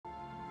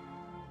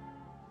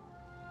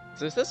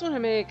So is this when I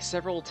make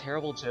several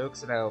terrible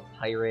jokes about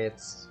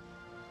pirates,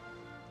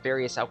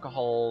 various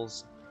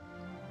alcohols,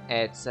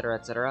 etc.,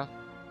 etc.?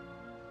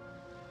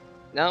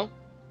 No?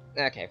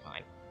 Okay,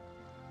 fine.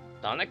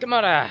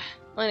 Nakamura!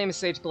 My name is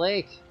Sage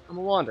Blake. I'm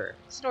a wanderer,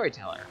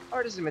 storyteller,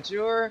 artist and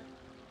mature,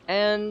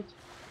 and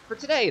for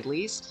today at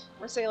least,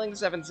 we're sailing the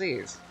Seven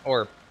Seas.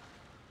 Or,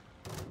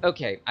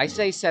 okay, I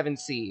say Seven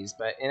Seas,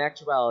 but in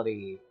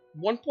actuality,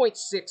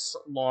 1.6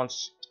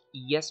 launched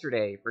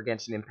yesterday for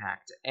Genshin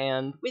Impact,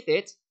 and with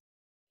it,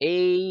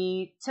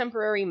 a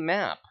temporary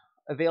map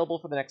available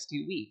for the next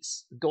 2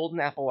 weeks, Golden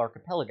Apple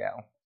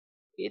Archipelago.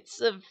 It's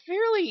a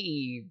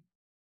fairly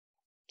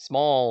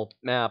small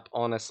map,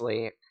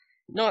 honestly.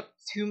 Not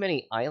too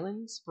many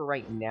islands for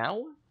right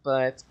now,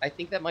 but I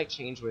think that might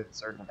change with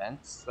certain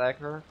events that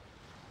occur.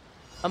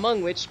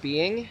 Among which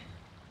being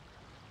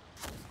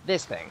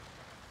this thing.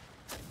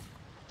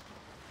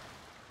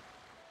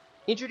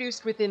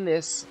 Introduced within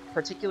this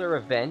particular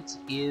event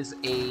is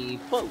a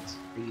boat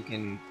that you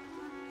can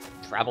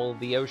travel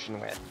the ocean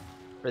with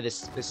for this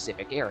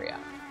specific area.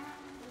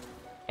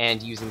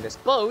 And using this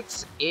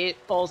boat, it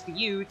falls to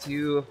you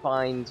to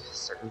find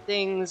certain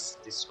things,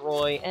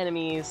 destroy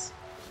enemies,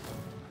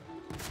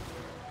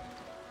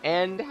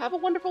 and have a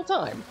wonderful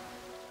time.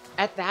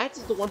 At that,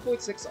 the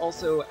 1.6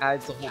 also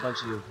adds a whole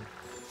bunch of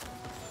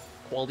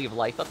quality of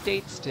life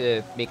updates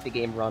to make the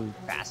game run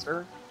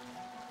faster,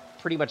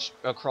 pretty much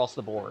across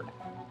the board.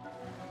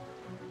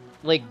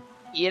 Like,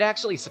 it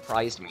actually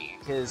surprised me,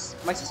 because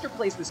my sister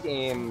plays this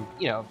game,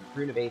 you know,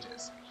 Rune of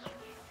Ages.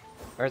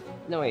 Or,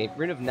 no wait,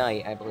 Rune of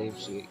Night, I believe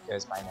she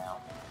goes by now.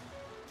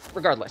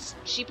 Regardless,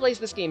 she plays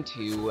this game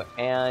too,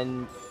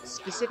 and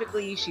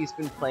specifically, she's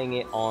been playing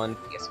it on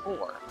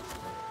PS4.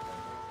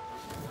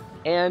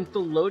 And the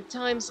load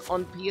times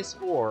on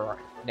PS4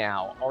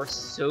 now are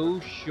so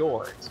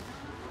short.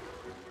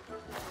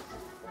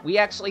 We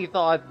actually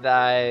thought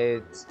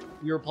that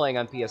we were playing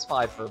on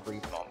PS5 for a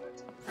brief moment.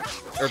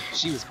 Or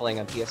she was playing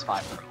on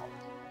PS5 for a moment.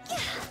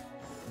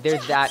 They're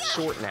that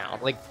short now,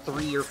 like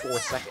 3 or 4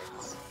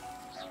 seconds.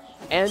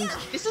 And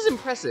this is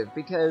impressive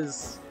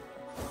because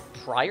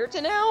prior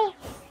to now,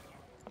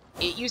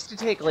 it used to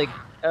take like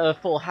a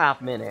full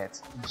half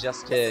minute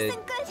just to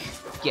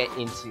get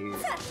into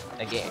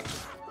a game.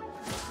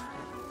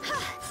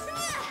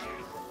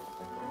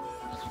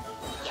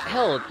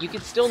 Hell, you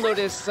can still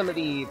notice some of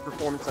the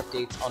performance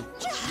updates on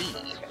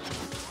PC.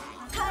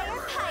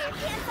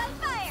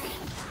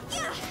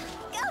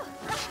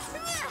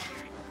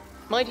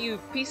 Mind you,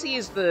 PC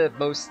is the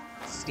most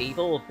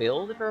stable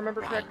build, if I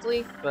remember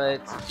correctly,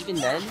 but even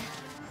then,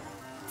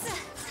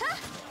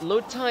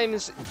 load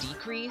times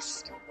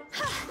decreased,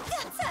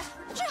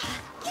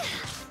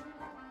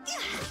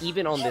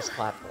 even on this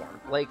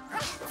platform. Like,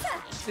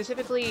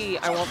 specifically,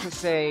 I want to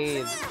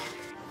say,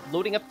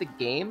 loading up the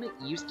game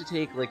used to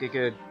take like a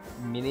good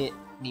minute,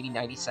 maybe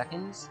 90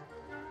 seconds.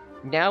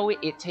 Now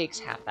it takes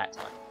half that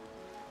time.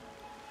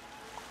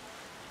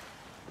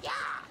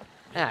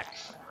 Ah,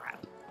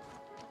 crap.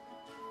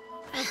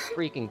 Of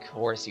freaking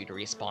course you'd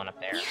respawn up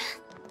there.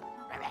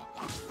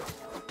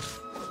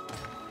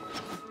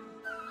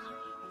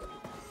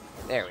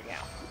 There we go.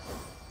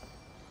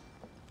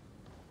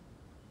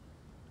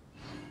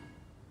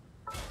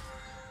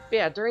 But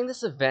yeah, during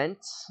this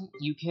event,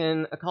 you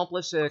can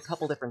accomplish a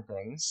couple different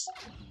things.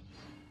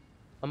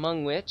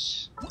 Among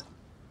which,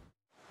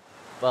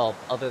 well,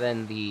 other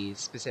than the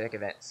specific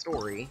event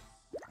story,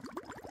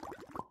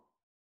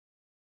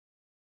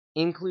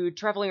 include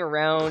traveling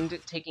around,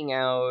 taking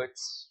out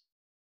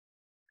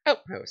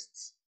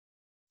outposts.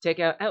 Take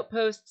out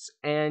outposts,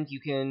 and you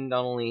can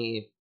not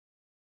only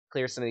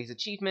clear some of these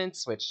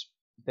achievements, which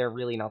they're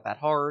really not that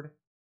hard,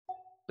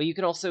 but you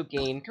can also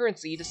gain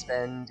currency to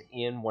spend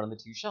in one of the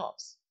 2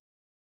 shops.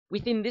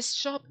 Within this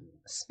shop,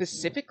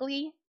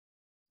 specifically,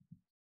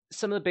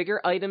 some of the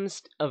bigger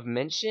items of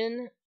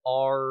mention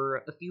are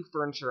a few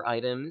furniture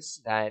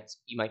items that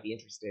you might be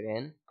interested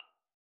in,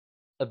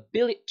 a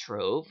billet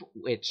trove,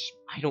 which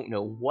I don't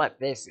know what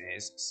this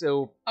is,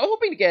 so I'm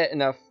hoping to get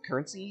enough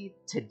currency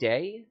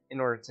today in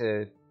order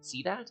to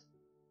see that,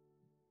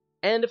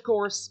 and of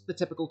course, the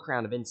typical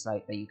Crown of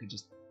Insight that you could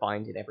just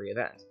find in every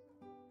event.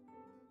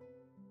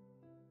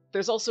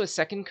 There's also a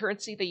second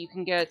currency that you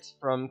can get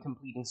from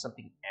completing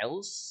something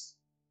else,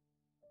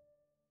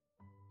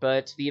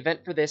 but the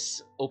event for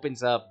this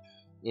opens up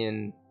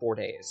in 4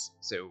 days,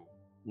 so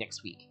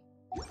next week.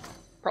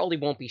 Probably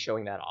won't be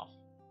showing that off.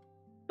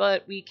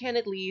 But we can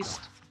at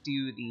least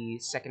do the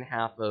second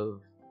half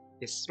of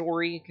this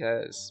story,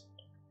 because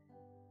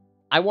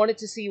I wanted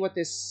to see what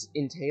this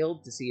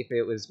entailed, to see if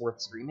it was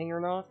worth streaming or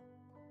not.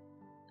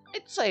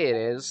 I'd say it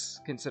is,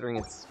 considering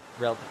it's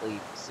relatively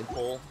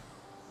simple.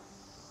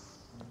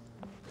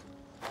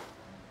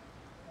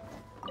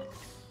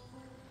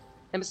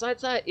 And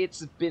besides that,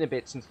 it's been a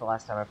bit since the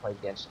last time I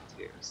played Genshin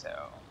 2,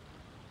 so...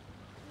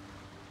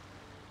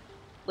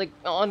 Like,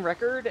 on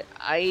record,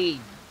 I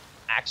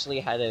actually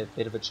had a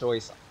bit of a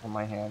choice on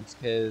my hands,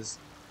 because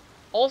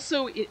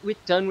also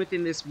done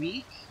within this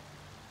week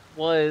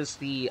was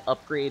the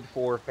upgrade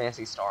for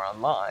Phantasy Star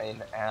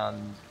Online,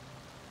 and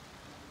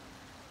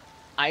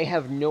I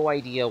have no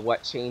idea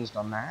what changed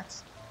on that.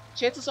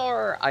 Chances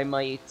are I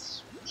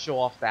might show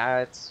off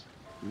that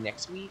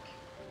next week,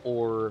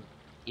 or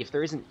if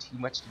there isn't too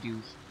much to do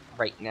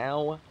right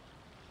now,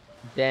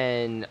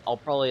 then I'll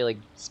probably like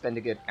spend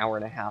a good hour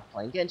and a half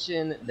playing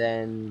Genshin,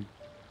 then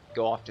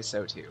go off to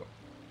So 2.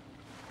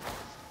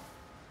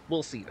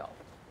 We'll see though.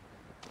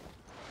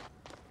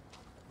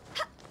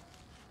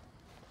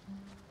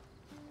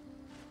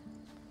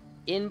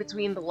 In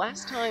between the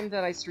last time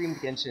that I streamed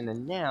Genshin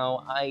and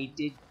now, I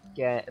did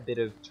get a bit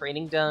of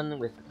training done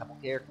with a couple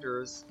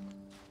characters.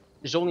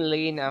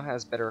 Zhongli now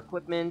has better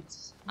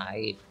equipment.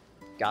 I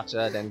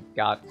gotcha, then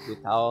got Wu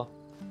Tao,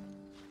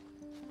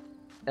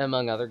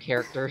 among other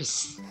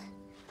characters.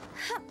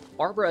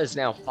 Barbara is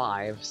now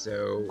 5,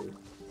 so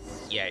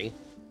yay.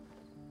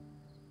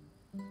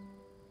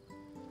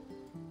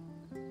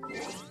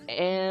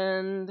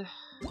 And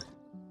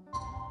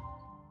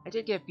I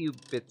did get a few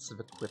bits of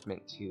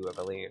equipment too, I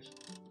believe.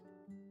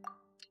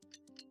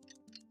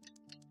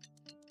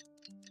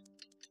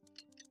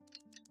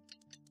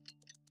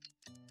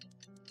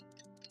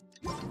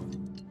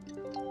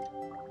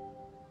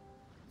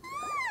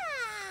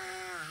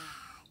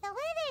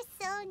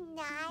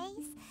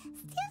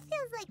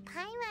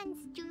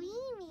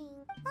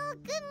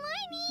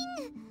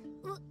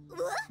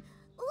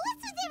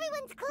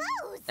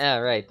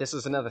 Right, this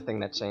is another thing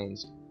that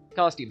changed.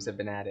 Costumes have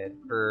been added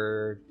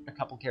for a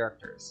couple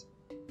characters.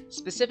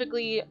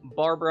 Specifically,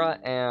 Barbara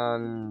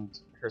and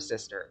her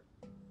sister,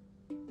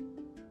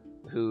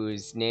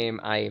 whose name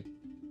I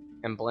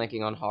am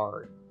blanking on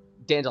hard.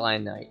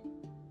 Dandelion Knight.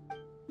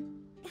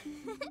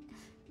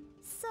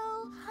 So,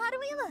 how do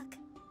we look?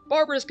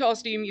 Barbara's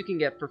costume you can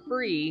get for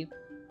free,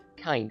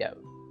 kind of.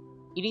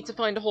 You need to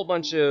find a whole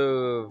bunch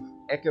of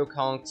Echo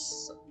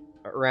Conchs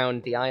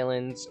around the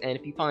islands, and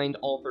if you find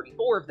all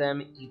 34 of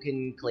them, you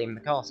can claim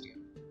the costume.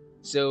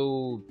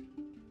 So,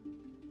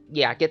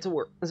 yeah, get to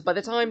work. By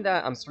the time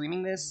that I'm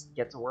streaming this,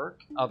 get to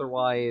work.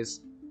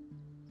 Otherwise,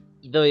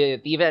 the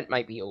event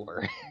might be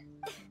over.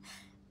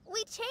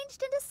 We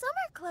changed into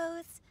summer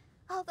clothes.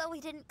 Although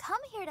we didn't come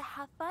here to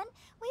have fun,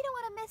 we don't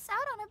want to miss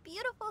out on a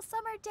beautiful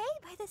summer day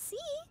by the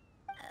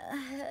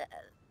sea.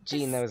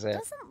 Jean knows it.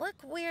 Doesn't look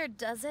weird,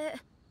 does it?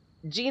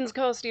 Jean's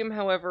costume,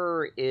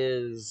 however,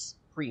 is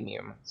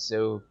premium,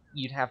 so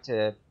you'd have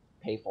to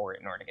pay for it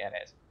in order to get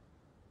it.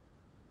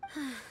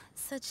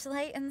 Such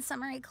light and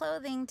summery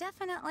clothing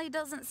definitely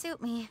doesn't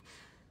suit me.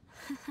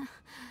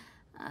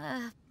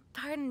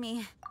 Pardon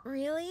me.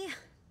 Really?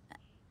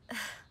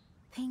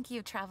 Thank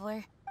you,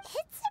 Traveler.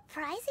 It's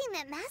surprising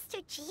that Master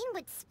Jean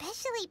would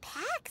specially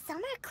pack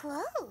summer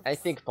clothes. I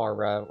think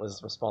Barbara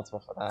was responsible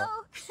for that.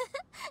 Oh,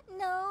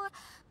 no.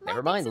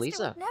 Never mind, My big Lisa.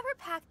 sister would never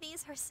pack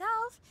these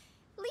herself.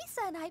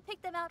 Lisa and I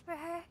picked them out for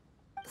her.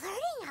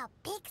 Blurting out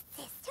big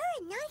sister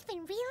and not even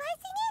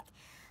realizing it?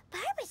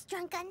 Barbara's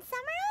drunk on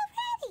summer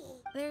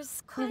already.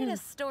 There's quite a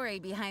story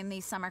behind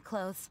these summer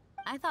clothes.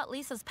 I thought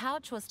Lisa's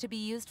pouch was to be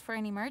used for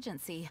an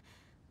emergency.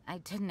 I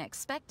didn't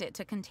expect it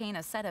to contain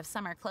a set of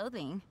summer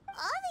clothing.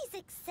 All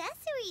these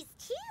accessories,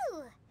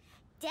 too.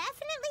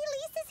 Definitely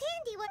Lisa's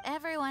handiwork.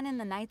 Everyone in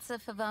the Knights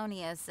of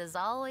Favonius is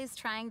always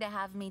trying to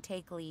have me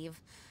take leave.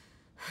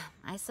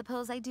 I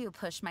suppose I do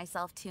push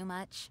myself too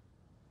much.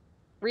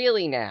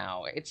 Really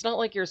now, it's not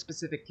like your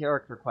specific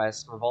character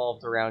quest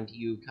revolved around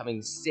you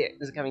coming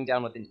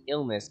down with an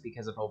illness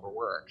because of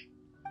overwork.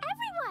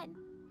 Everyone,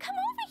 come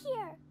over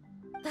here.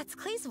 That's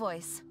Klee's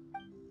voice.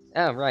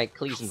 Oh, right,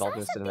 Klee's involved in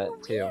this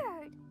event, too.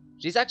 Weird.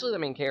 She's actually the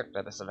main character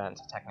of this event,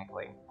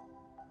 technically.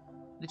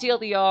 The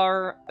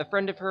TLDR, a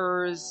friend of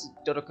hers,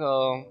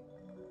 Dodoko,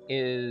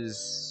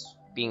 is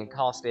being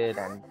accosted,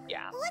 and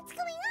yeah. What's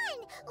going on?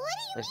 What do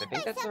you At least I mean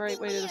think by that's the right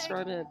way to something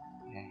describe it.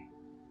 Okay.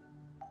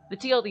 The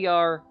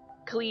TLDR,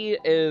 Klee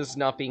is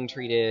not being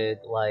treated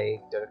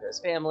like Dodoko's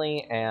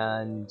family,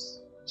 and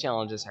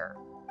challenges her.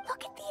 weird?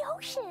 Look at the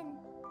ocean.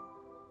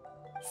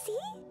 See?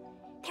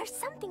 There's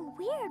something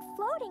weird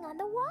floating on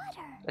the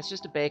water. That's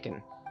just a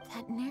bacon.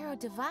 That narrow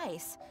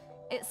device.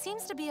 It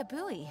seems to be a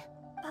buoy.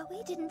 But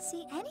we didn't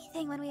see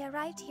anything when we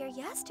arrived here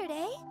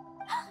yesterday.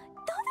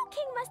 Dodo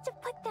King must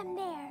have put them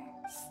there.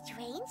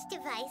 Strange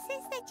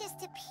devices that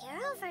just appear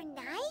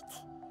overnight?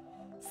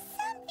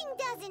 Something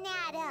doesn't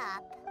add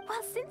up.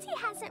 Well, since he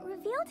hasn't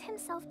revealed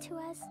himself to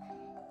us,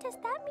 does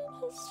that mean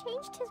he's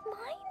changed his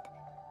mind?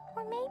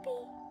 Or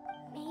maybe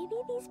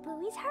these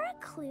buoys are a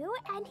clue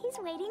and he's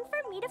waiting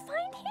for me to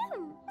find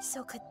him.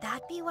 So could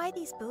that be why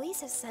these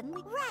buoys have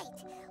suddenly...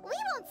 Right. We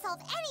won't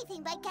solve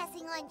anything by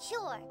guessing on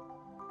shore.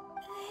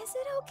 Is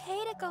it okay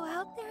to go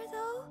out there,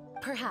 though?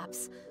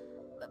 Perhaps.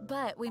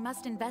 But we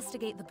must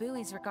investigate the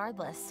buoys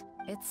regardless.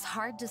 It's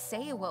hard to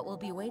say what will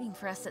be waiting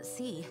for us at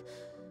sea.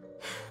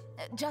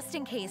 Just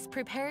in case,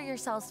 prepare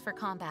yourselves for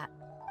combat.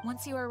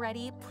 Once you are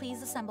ready,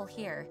 please assemble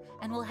here,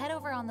 and we'll head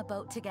over on the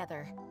boat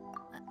together.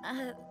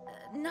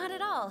 Not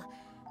at all.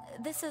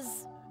 This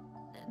is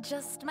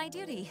just my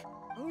duty.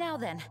 Now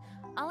then,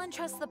 I'll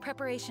entrust the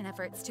preparation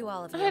efforts to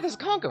all of you. Hey, there's a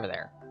conch over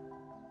there.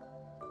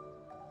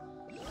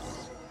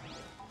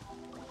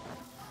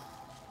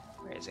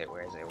 Where is it?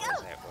 Where is it? Where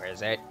is it? Where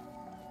is it?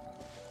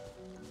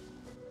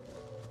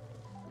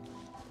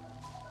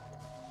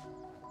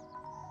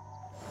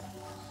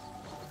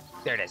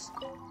 There it is.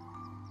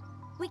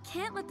 We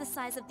can't let the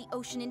size of the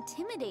ocean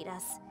intimidate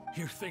us.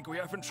 You think we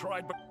haven't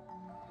tried, but...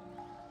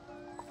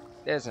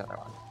 There's another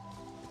one.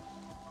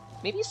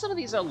 Maybe some of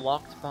these are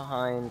locked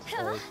behind,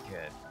 good,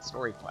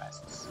 story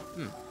quests.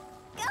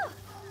 Go!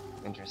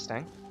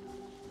 Interesting.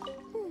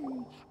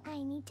 I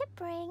need to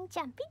bring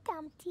Jumpy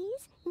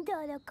Dumpties,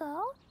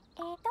 Dodoko,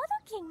 and Dodo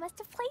King must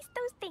have placed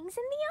those things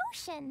in the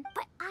ocean.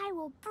 But I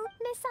will boot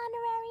Miss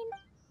Honorary.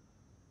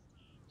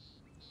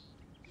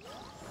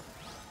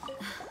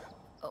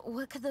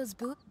 What could those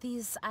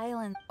these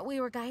islands...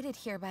 We were guided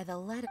here by the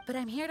letter, but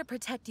I'm here to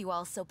protect you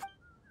all, so...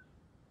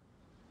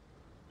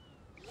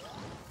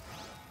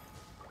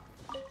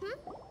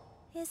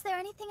 Is there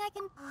anything I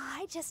can... Oh,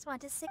 I just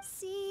want to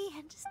see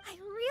and just... I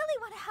really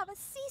want to have a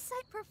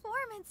seaside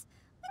performance.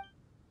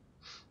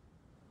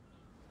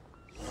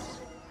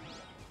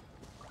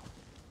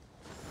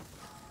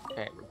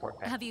 Okay, report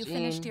back. Have you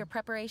finished your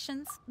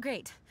preparations?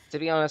 Great. To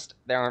be honest,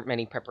 there aren't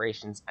many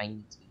preparations I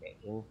need to be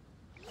making.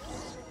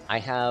 I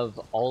have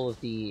all of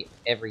the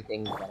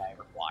everything that I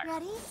require.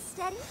 Ready,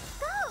 steady,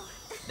 go!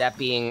 That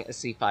being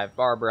C5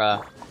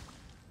 Barbara,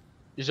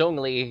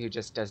 Zhongli, who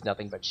just does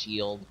nothing but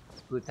shield,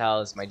 Hu Tao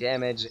is my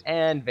damage,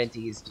 and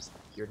Venti is just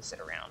here to sit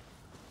around.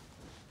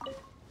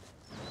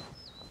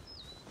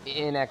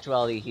 In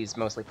actuality, he's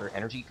mostly for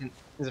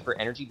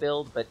energy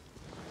build, but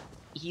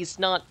he's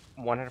not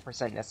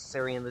 100%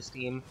 necessary in this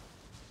team.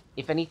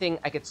 If anything,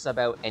 I could sub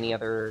out any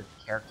other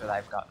character that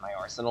I've got in my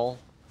arsenal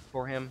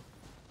for him.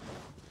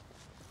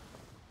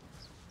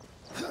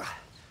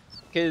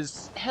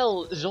 Because,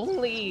 hell,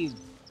 Zhongli,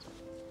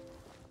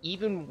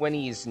 even when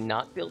he's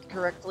not built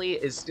correctly,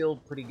 is still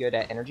pretty good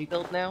at energy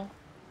build now.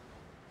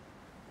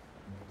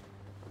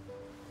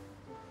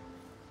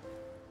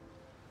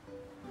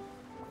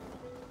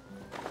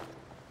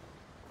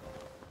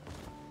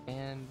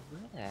 And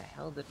where the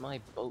hell did my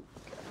boat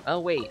go? Oh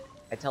wait,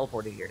 I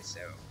teleported here, so...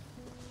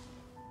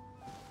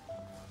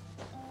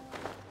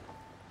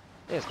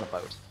 There's my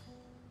boat.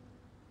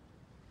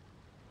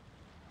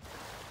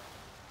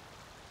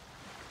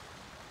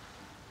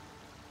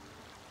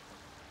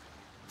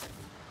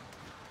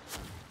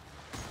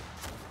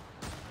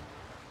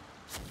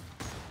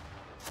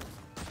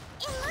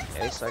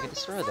 Okay, so I can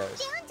destroy those.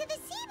 Down to the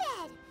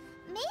seabed.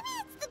 Maybe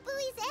it's the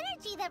buoy's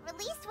energy that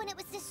released when it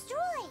was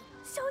destroyed.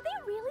 So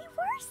they really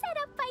were set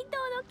up by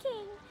Dodo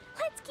King.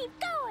 Let's keep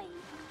going.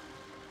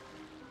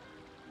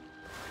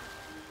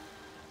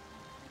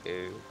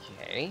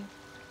 Okay.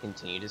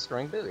 Continue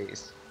destroying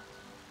buoys.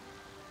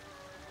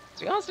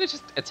 To be honest, I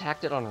just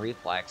attacked it on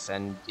reflex,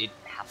 and it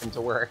happened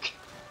to work.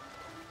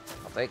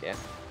 I'll take it.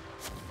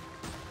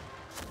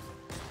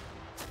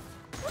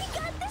 We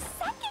got the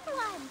second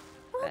one!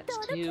 Will That's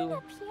Dodo King two.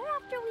 appear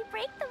after we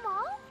break them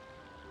all?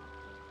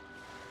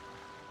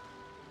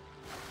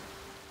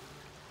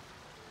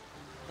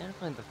 Gotta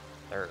find the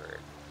third.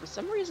 For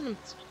some reason,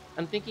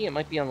 I'm thinking it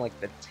might be on, like,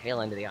 the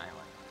tail end of the island.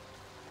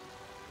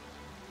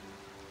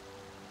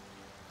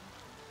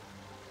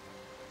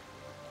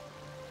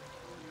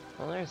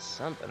 Well, there's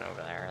something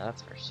over there,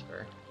 that's for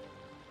sure.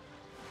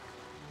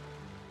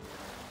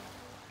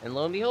 And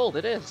lo and behold,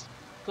 it is.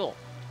 Cool.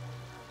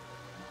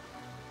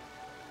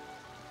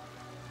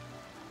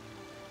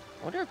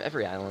 I wonder if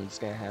every island's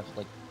gonna have,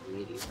 like,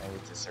 3 of these I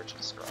need to search and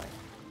destroy.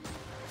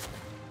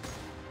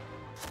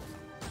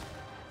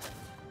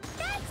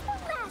 That's the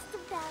last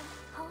of them.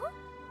 Huh?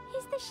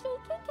 Is the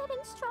shaking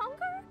getting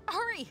stronger?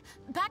 Hurry!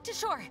 Back to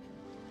shore!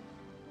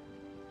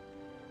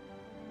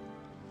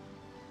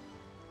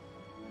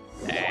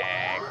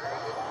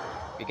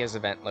 Because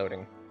event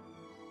loading.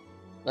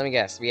 Let me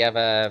guess, we have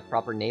a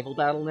proper naval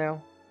battle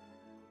now?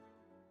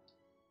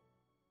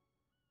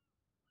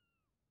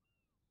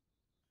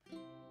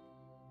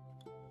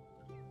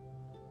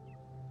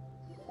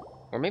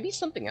 Or maybe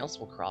something else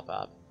will crop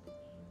up.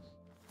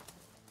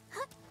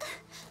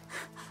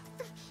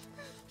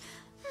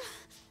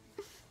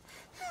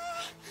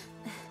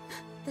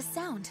 The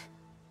sound.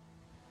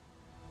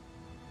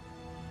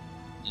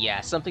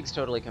 Yeah, something's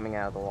totally coming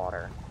out of the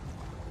water.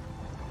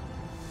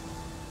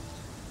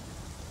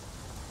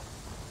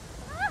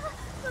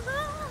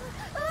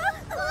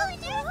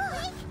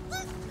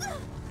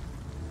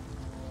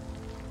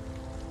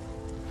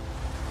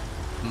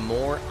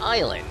 More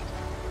island.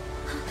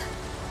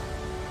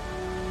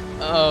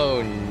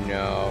 Oh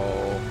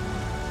no.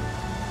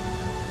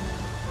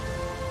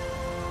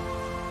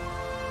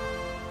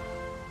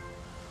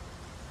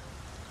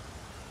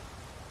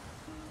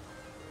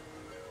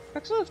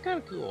 Actually, that's kind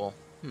of cool.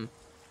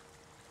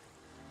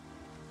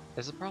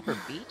 There's a proper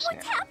beach now.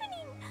 What's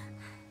happening?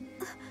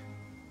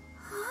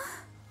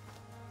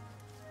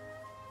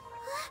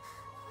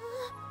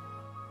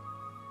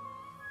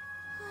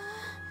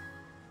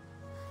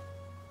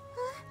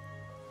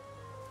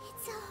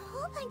 It's a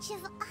whole bunch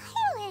of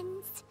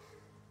islands.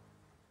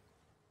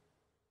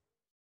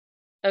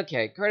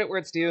 Okay, credit where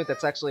it's due,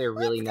 that's actually a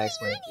really nice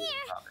way of What's going on making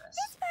here? progress.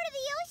 This part of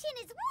the ocean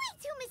is way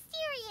too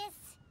mysterious.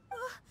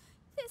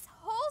 This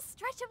whole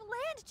stretch of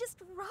land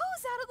just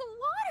rose out of the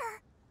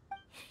water.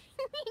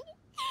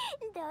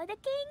 Dodo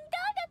King,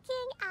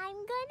 I'm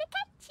gonna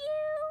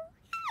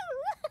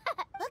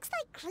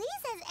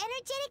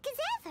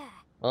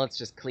Well, it's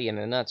just Klee in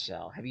a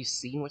nutshell. Have you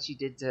seen what she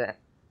did to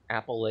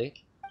Apple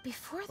Lake?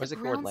 Before Or is the it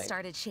Gourd ground Lake?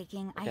 started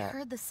shaking, I Okay.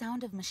 heard the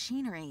sound of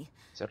machinery.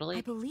 Soda I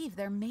Lake? believe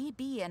there may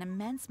be an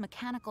immense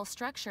mechanical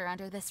structure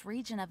under this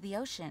region of the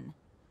ocean.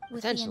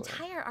 With the Potentially.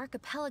 entire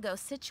archipelago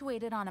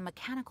situated on a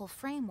mechanical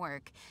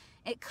framework,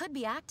 it could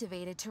be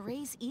activated to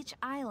raise each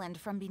island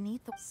from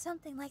beneath the...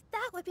 Something like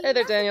that would be Hey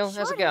there, nothing Daniel. How's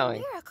short it of a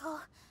going? miracle.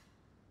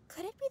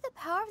 Could it be the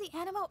power of the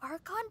Animo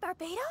Archon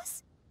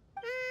Barbados?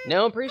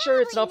 No, I'm pretty sure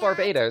it's not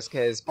Probably not. Barbados,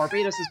 because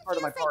Barbados is part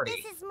of my Feels like party.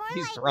 this is more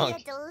He's likely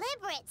drunk. a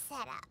deliberate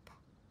setup.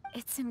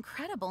 It's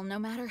incredible no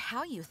matter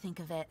how you think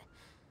of it.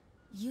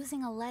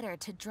 Using a letter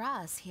to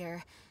draw us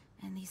here,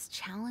 and these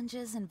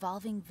challenges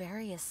involving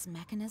various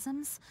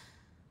mechanisms.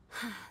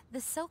 The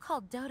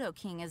so-called Dodo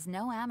King is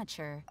no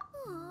amateur.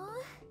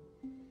 Aww.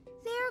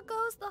 There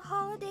goes the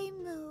holiday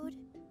mood.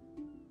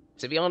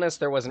 To be honest,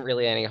 there wasn't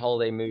really any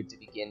holiday mood to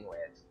begin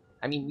with.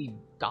 I mean, we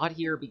got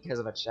here because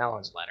of a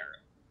challenge letter.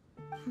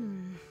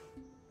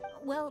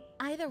 Well,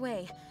 either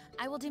way,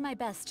 I will do my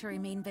best to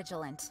remain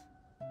vigilant.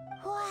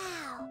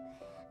 Wow.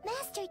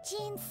 Master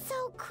Jean's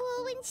so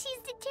cool when she's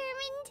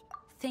determined.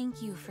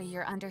 Thank you for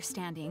your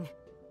understanding.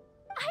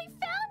 I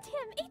found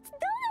him! It's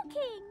Dodo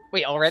King!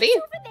 Wait, already? He's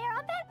over there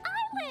on that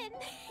island!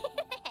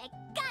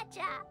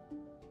 Gotcha!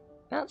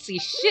 I don't see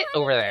shit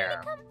over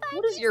there. Come find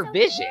What is you your so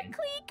vision? here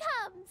Klee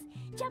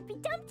comes. Jumpy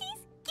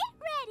Dumpties, get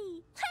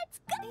ready! Let's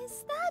go!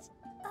 Is that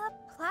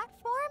a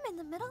platform in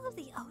the middle of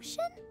the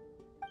ocean?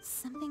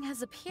 Something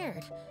has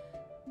appeared.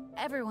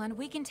 Everyone,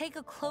 we can take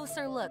a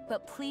closer look,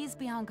 but please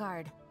be on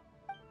guard.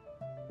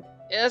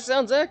 Yeah,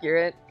 sounds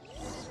accurate.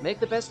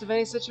 Make the best of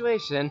any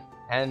situation,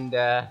 and,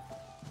 well,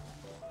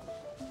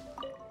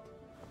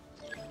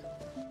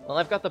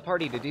 I've got the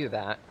party to do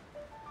that.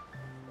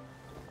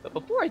 But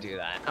before I do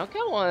that, I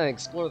kind of want to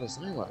explore this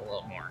island a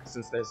little more,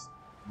 since there's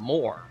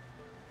more.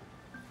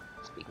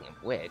 Speaking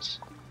of which...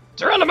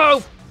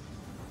 Geronimo!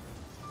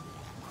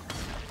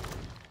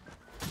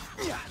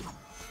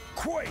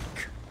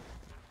 Quake!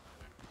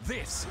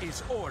 This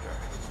is order.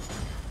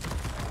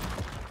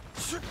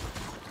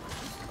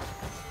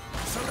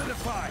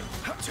 Solidify!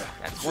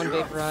 That's one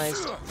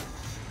vaporized.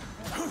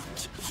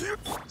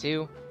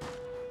 Two.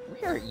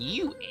 Where are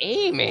you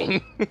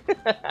aiming?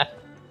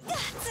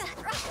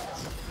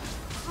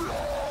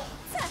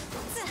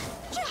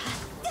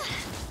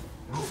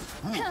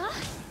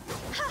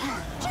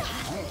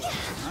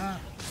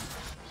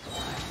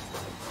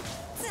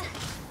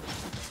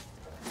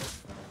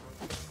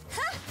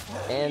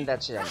 And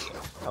that should end you.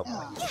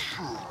 Hopefully.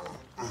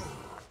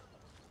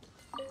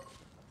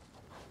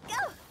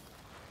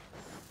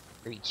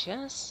 Free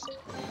chest,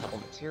 a couple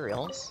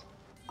materials.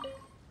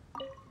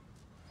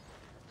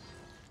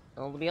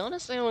 Well, to be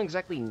honest, I don't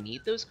exactly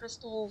need those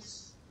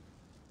crystals.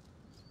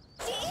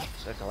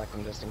 Should collect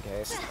them just in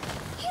case.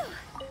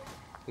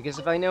 Because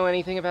if I know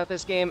anything about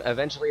this game,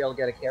 eventually I'll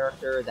get a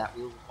character that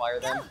will require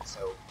them,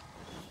 so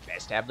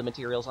best to have the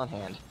materials on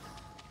hand.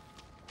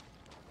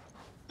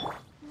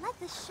 Let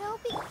the show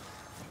be.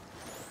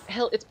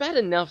 Hell, it's bad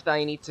enough that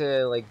I need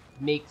to, like,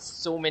 make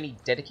so many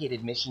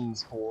dedicated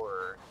missions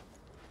for...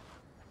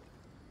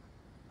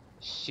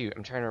 Shoot,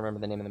 I'm trying to remember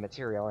the name of the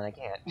material, and I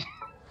can't.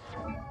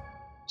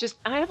 Just,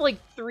 I have, like,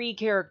 3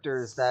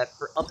 characters that,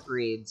 for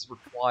upgrades,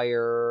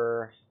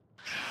 require...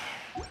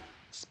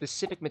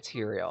 specific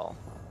material.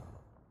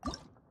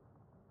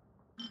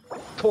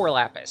 Core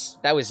Lapis.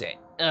 That was it.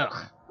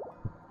 Ugh.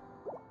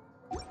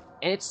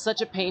 And it's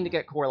such a pain to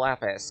get Core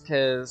Lapis,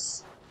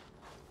 because...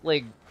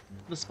 like,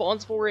 the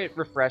spawns for it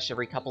refresh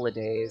every couple of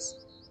days,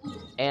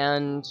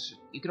 and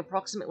you can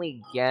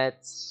approximately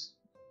get...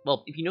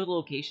 well, if you know the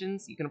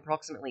locations, you can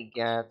approximately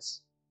get...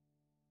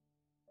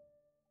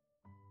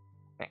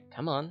 Hey,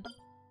 come on.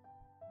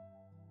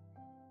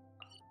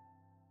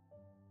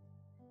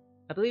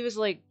 I believe it's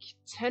like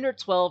 10 or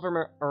 12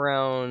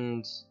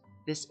 around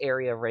this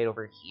area right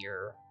over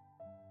here.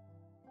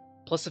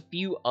 Plus a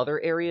few other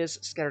areas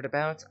scattered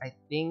about. I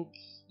think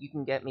you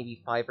can get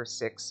maybe 5 or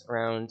 6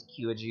 around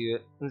Kyojue.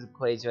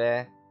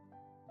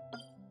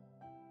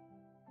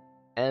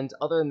 And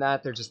other than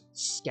that, they're just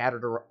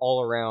scattered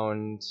all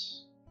around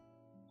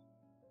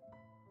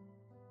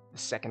the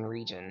second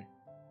region.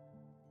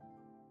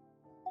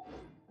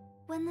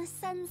 When the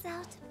sun's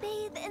out,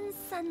 bathe in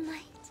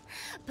sunlight.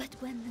 But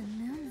when the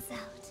moon's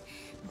out,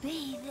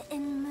 bathe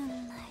in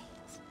moonlight.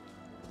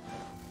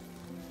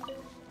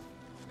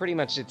 Pretty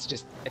much it's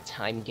just a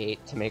time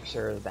gate to make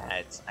sure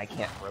that I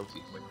can't grow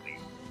too quickly.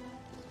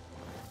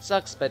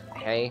 Sucks, but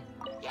hey.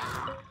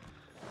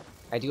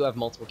 I do have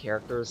multiple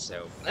characters,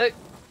 so...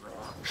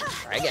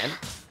 try again.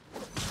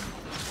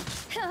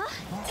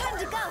 Time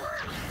to go!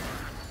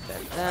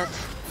 Then that.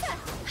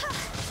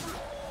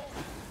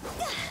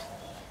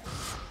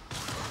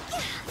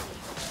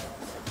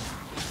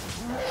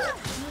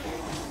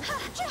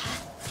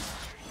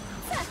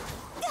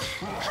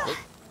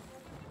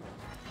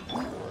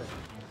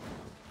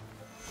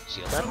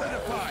 Shield up.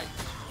 Solidify!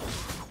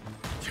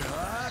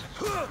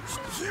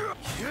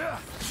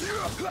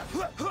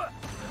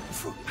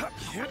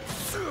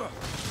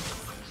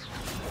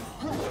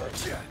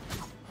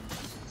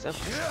 So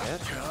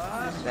good.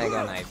 Then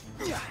again, I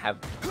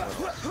have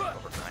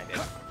overgrinded.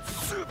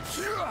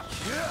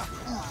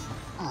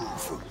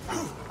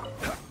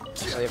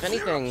 So if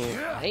anything,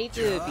 I need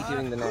to be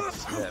doing the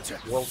next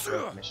World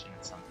Growth mission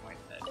at some point,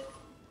 but...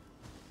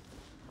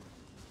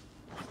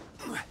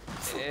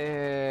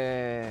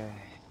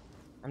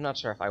 I'm not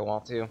sure if I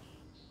want to.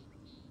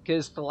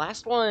 Because the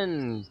last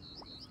one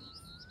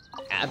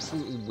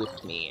absolutely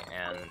whipped me,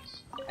 and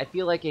I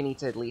feel like I need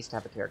to at least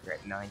have a character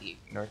at 90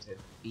 in order to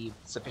be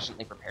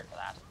sufficiently prepared for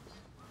that.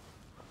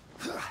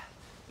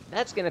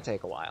 That's gonna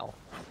take a while.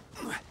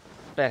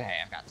 But hey,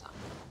 I've got time.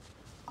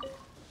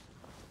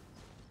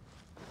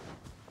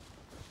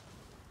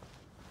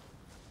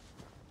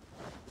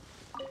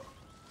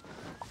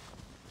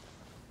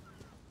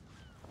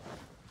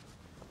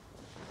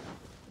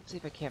 Let's see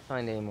if I can't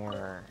find any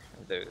more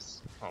of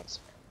those punks.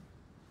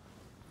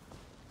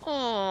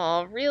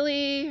 Aw,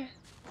 really?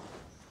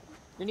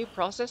 Your new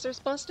processor's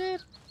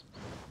busted?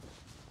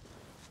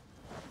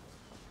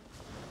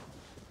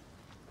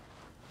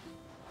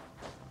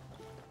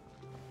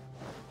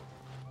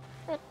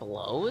 That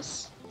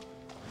blows.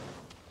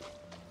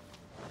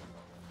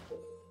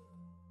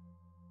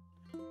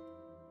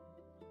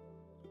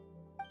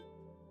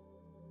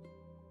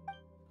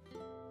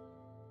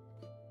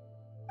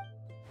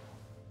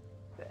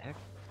 The heck?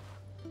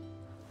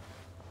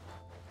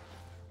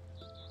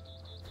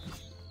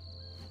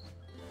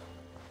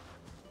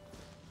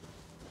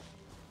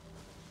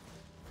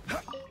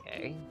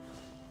 Okay.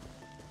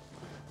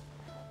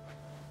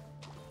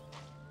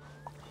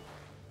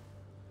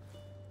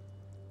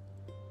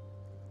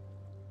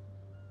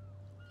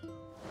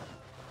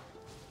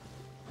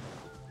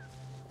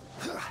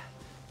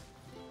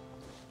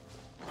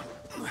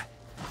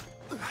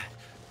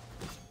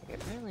 Okay,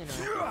 apparently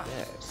not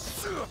this.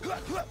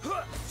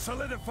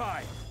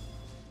 Solidify.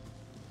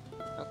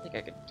 I don't think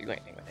I could do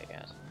anything with it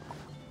yet.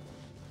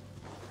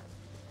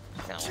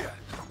 No.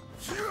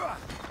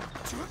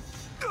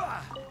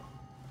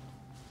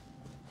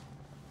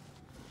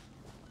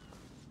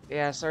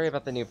 Yeah, sorry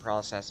about the new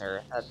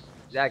processor.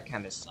 That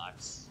kind of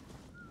sucks.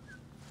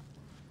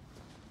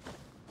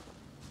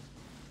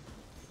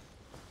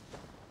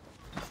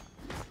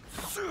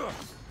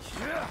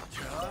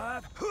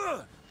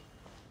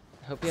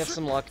 Hope you have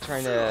some luck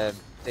trying to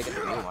dig at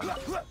the new one.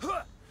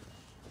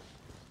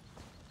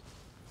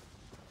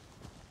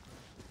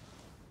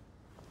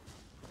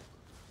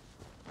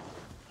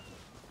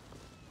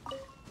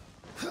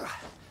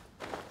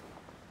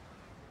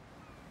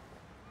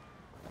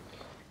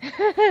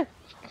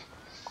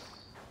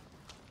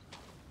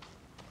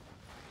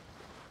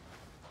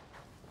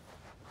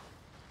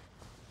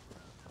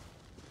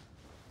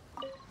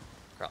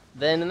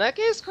 Then in that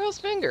case, cross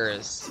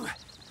fingers.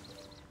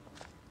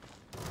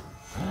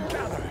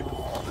 Gather.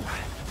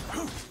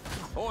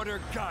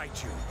 Order guide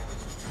you.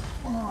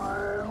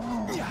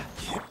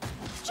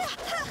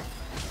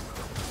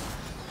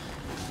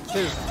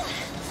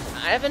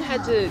 I haven't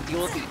had to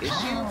deal with the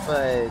issue,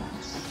 but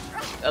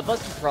a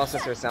busted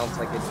processor sounds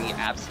like it'd be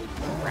absolutely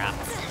crap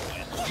to deal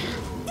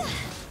with.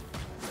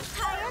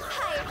 Higher,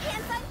 higher,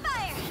 hands on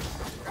fire!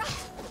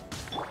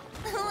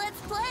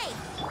 Let's play!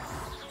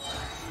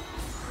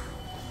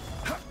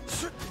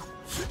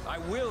 I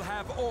will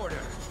have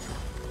order.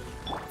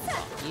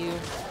 You.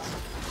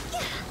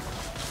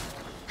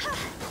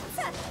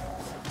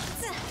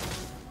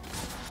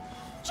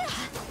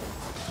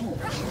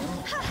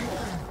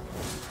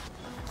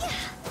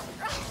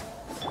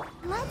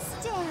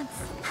 Let's dance!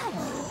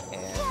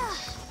 And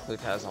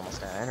Pluto's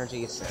almost out of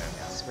energy, so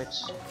gotta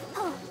switch.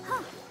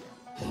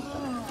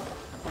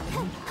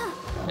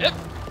 Yep.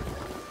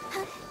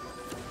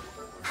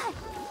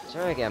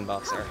 Try again,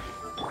 Boxer.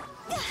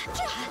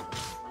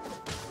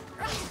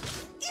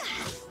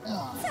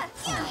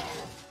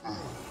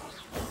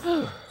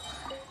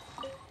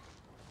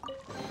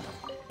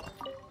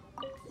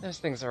 Those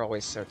things are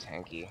always so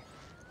tanky.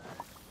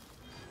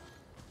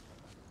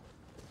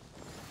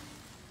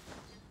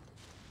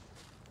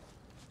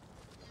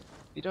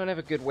 If you don't have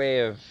a good way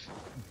of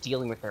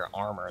dealing with their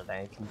armor,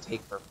 then it can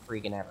take for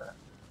freaking ever.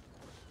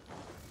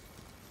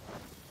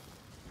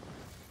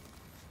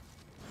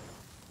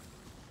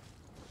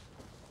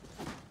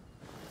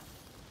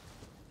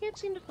 Can't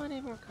seem to find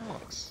any more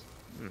comics.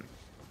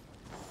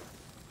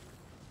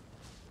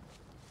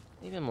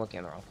 Maybe I'm looking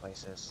in the wrong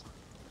places.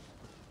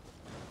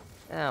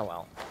 Ah,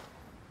 well.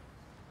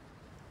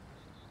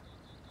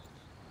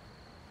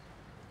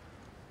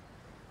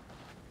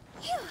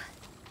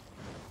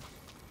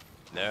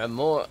 There are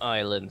more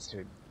islands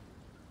to...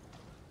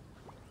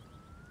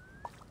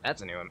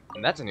 That's a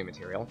new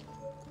material.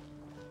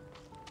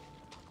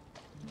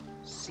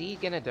 Sea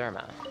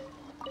Ganoderma.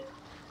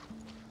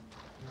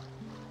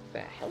 The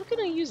hell can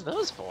I use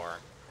those for?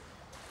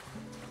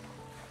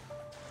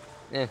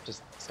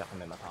 Just stuff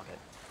them in my pocket.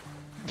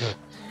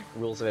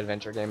 Rules of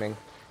adventure gaming.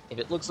 If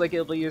it looks like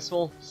it'll be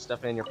useful,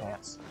 stuff it in your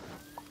pants.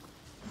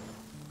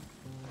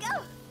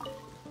 Go!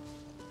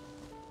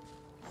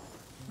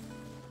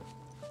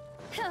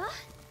 Huh?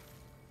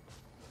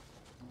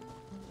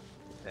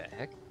 The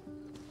heck?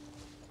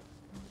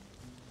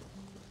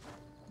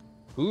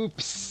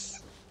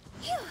 Oops.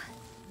 Phew.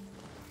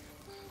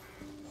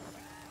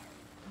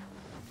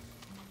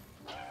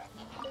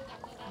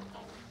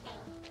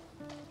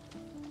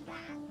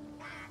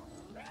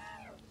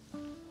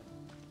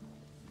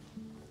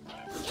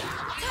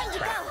 Time to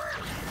go.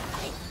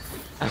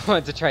 I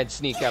wanted to try and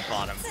sneak up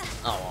on him.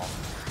 Oh well.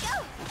 Go.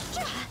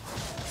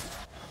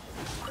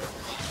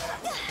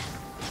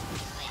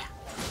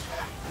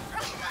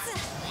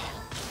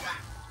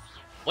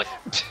 What?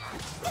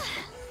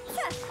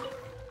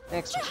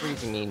 Thanks for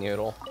freezing me,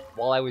 Noodle,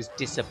 while I was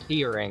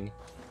disappearing.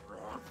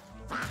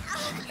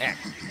 Eh.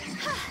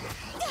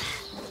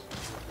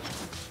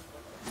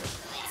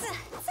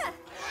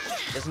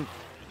 Doesn't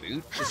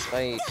boot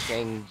despite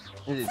being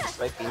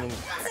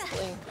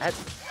incorrectly?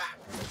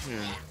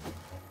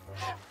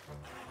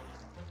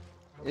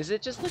 Is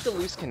it just like a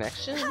loose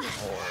connection, or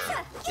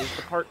is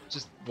the part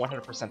just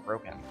 100%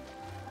 broken?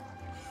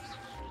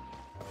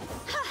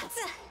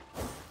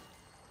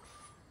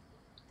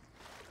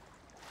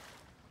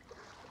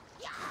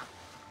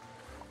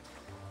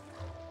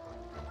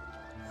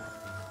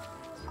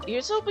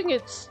 Here's hoping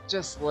it's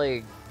just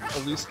like a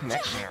loose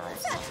connection or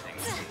something.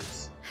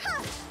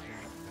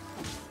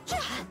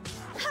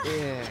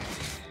 Yeah.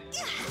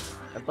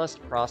 The bus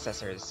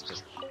processor is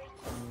just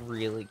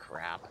really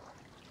crap.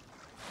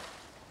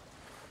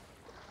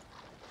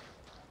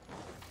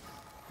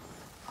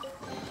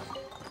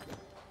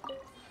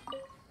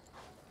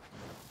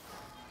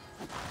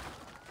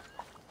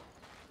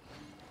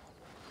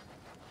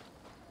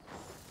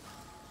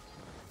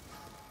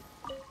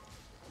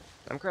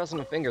 I'm crossing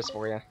my fingers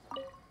for you. It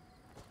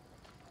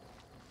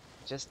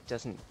just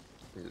doesn't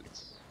boot.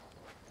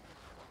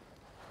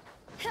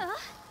 Huh?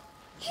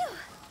 Phew.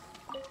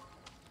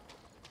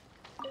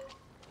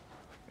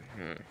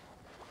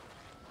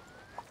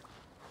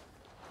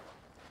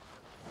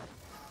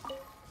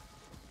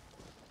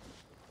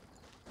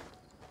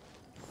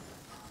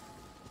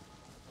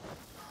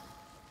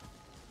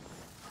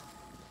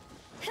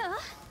 Huh?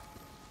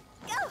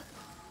 Go!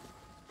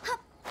 Up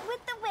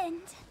with the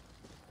wind.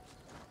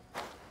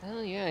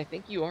 Hell yeah, I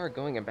think you are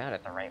going about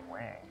it the right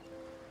way.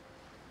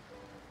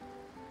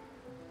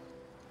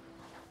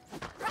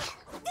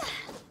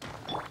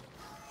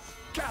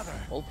 Gather.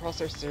 Old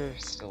processor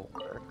still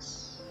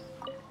works.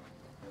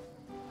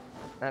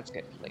 That's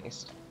good, at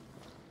least.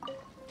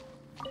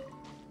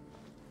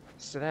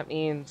 So that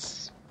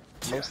means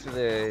most of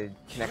the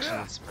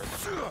connections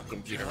for the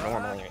computer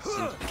normally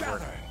seem to be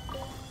working.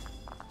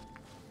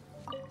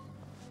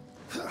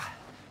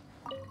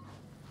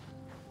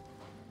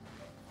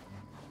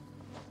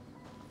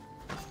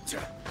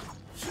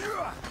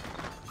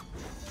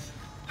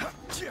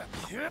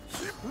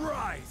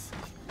 Rise.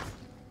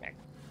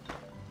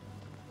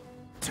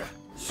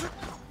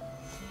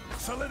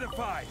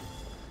 Solidify.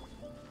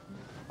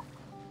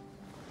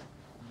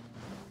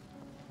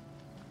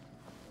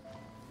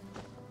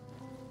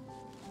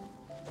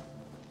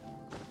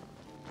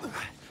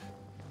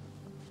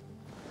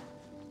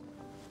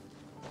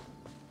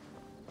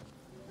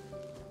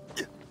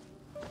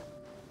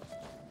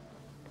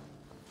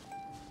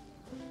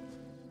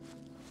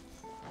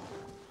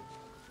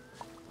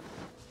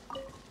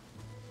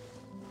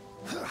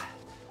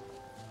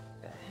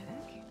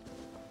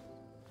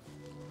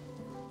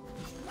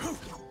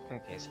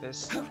 Okay, so there's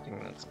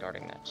something that's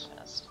guarding that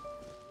chest.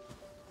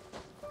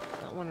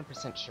 Not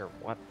 100% sure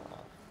what though.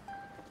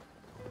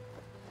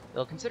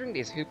 Though, considering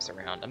these hoops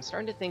around, I'm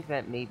starting to think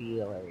that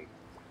maybe, like,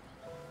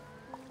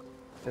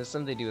 there's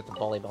something to do with the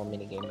volleyball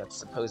minigame that's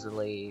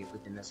supposedly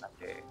within this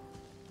update.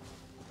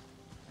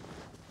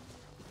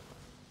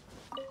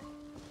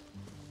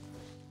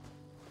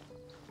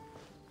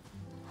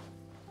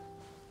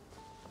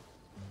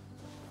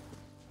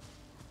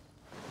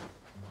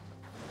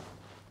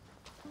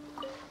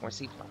 More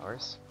seed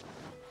flowers.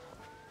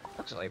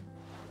 Actually,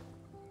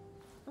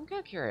 I'm kind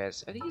of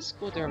curious. Are these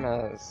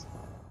Sclerodermas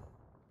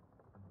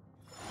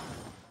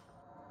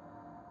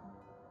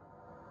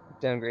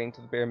downgrading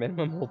to the bare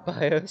minimum old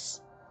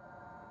BIOS?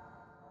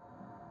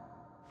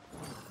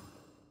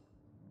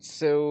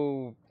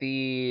 So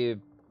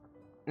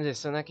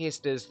so in that case,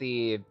 does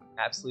the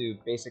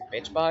absolute basic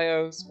bitch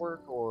BIOS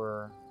work,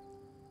 or?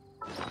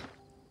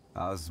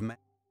 Osme.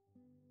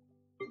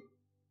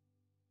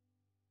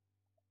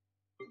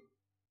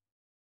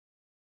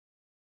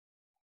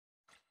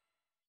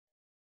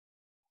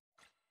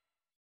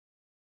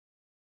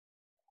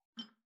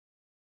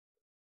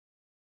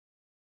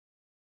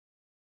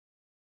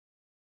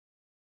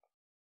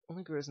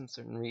 Only grows in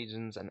certain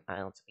regions and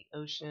islands of the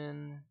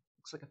ocean.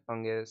 Looks like a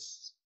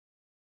fungus.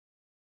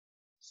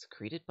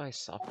 Secreted by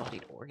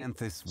soft-bodied organs. And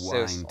this So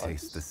wine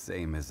tastes slugs? the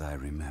same as I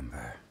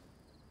remember.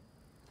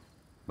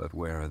 But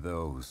where are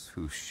those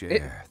who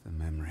share the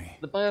memory?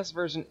 The BIOS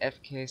version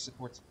FK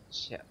supports the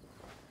chip.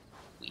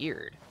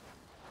 Weird.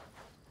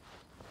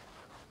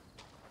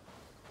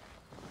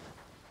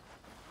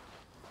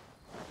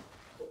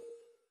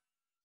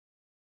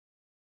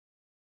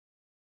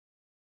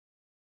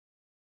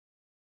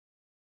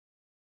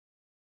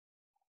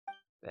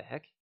 The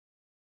heck?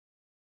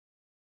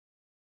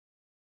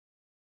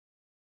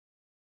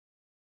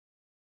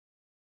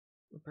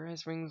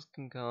 Brass rings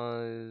can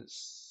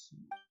cause...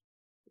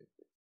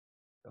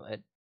 Go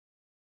ahead.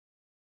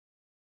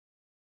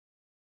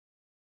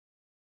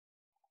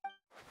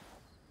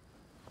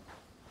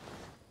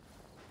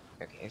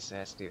 Okay, so it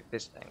has to do with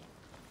this thing.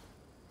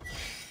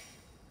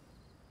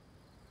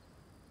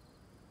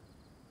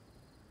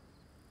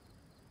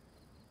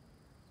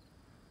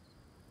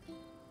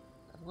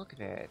 Look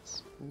at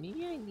it.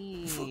 Maybe I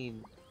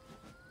need...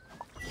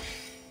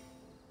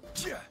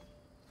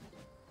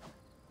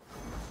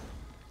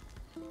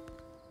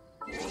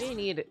 Maybe I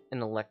need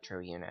an electro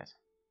unit.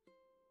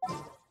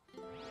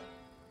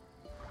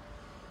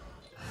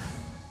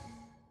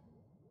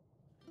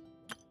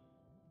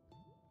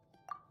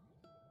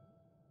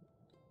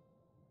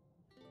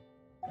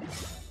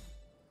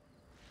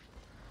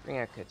 Bring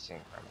out Kutsing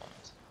for a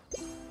moment.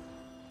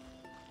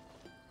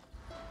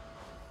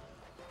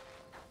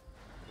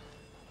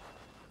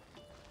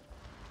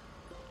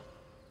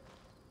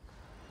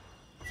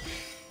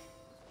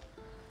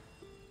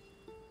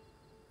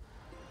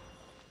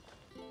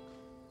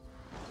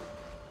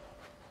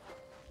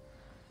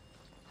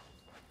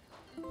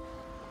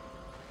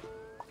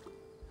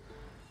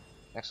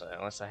 Actually,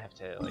 unless I have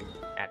to, like,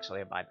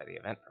 actually abide by the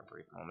event for a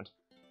brief moment.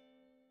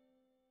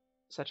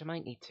 Such I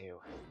might need to.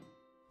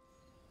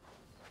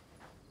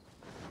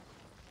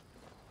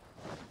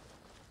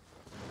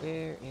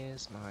 Where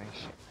is my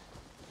ship?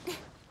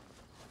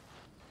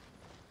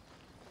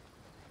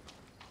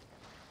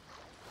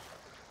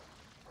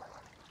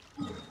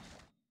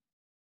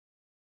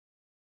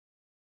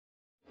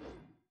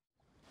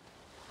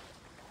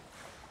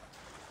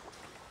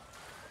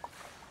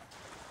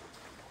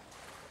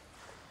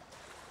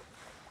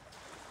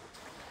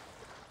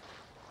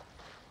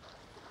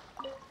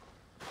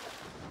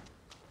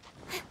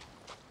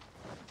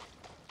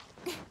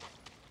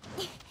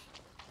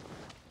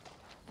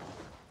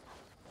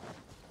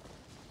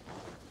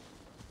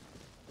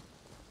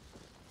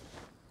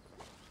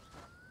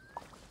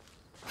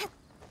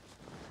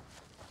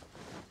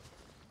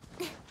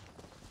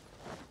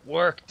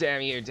 Work,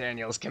 damn you,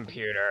 Daniel's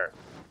computer!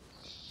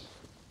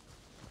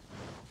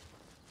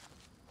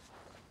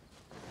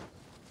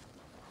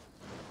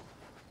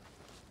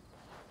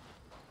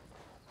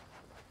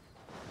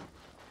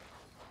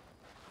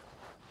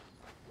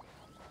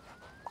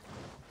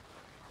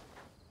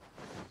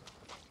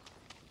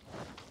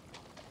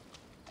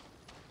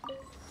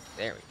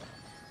 There we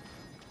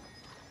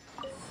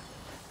go.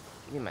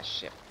 Give me my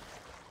ship.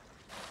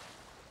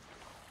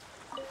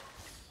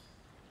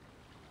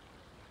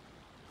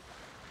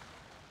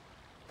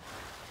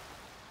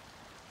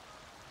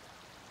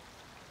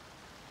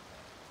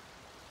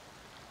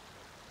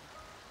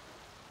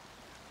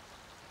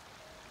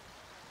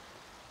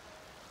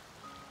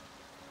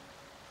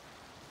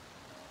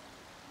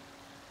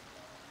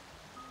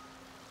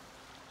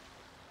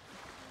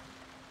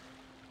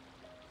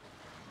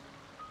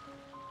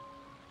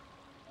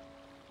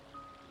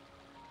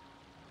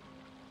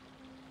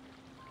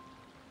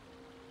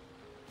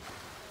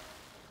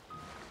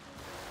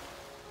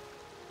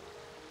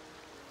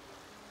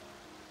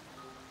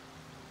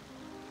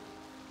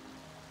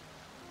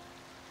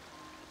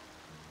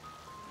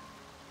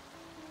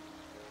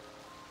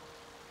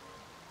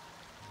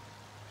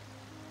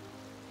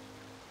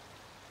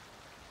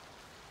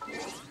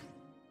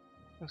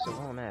 So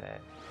while I'm at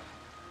it,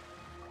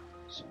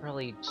 should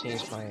probably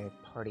change my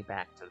party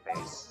back to the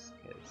base,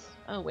 cause...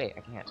 Oh wait,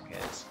 I can't,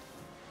 cause...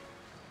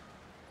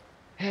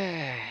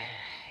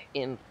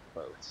 Implode.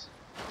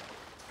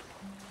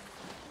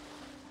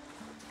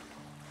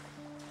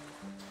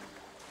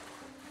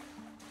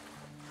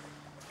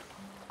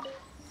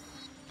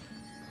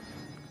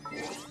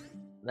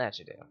 That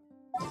should do.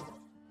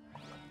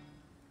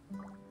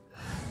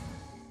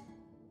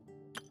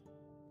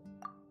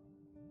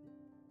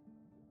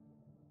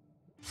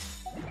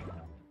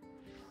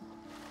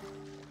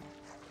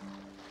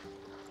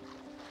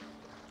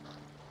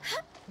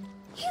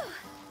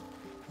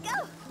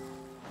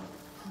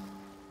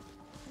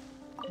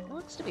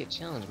 Looks to be a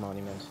challenge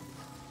monument.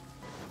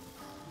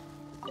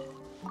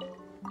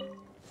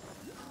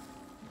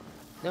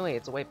 No way,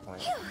 it's a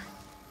waypoint.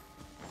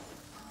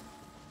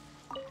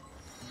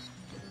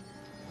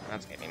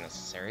 That's gonna be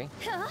necessary.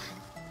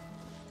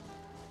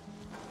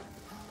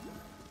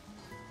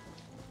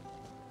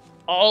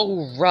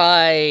 All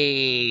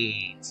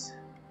right.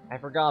 I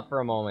forgot for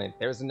a moment.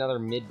 There's another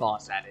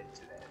mid-boss added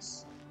to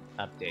this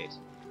update.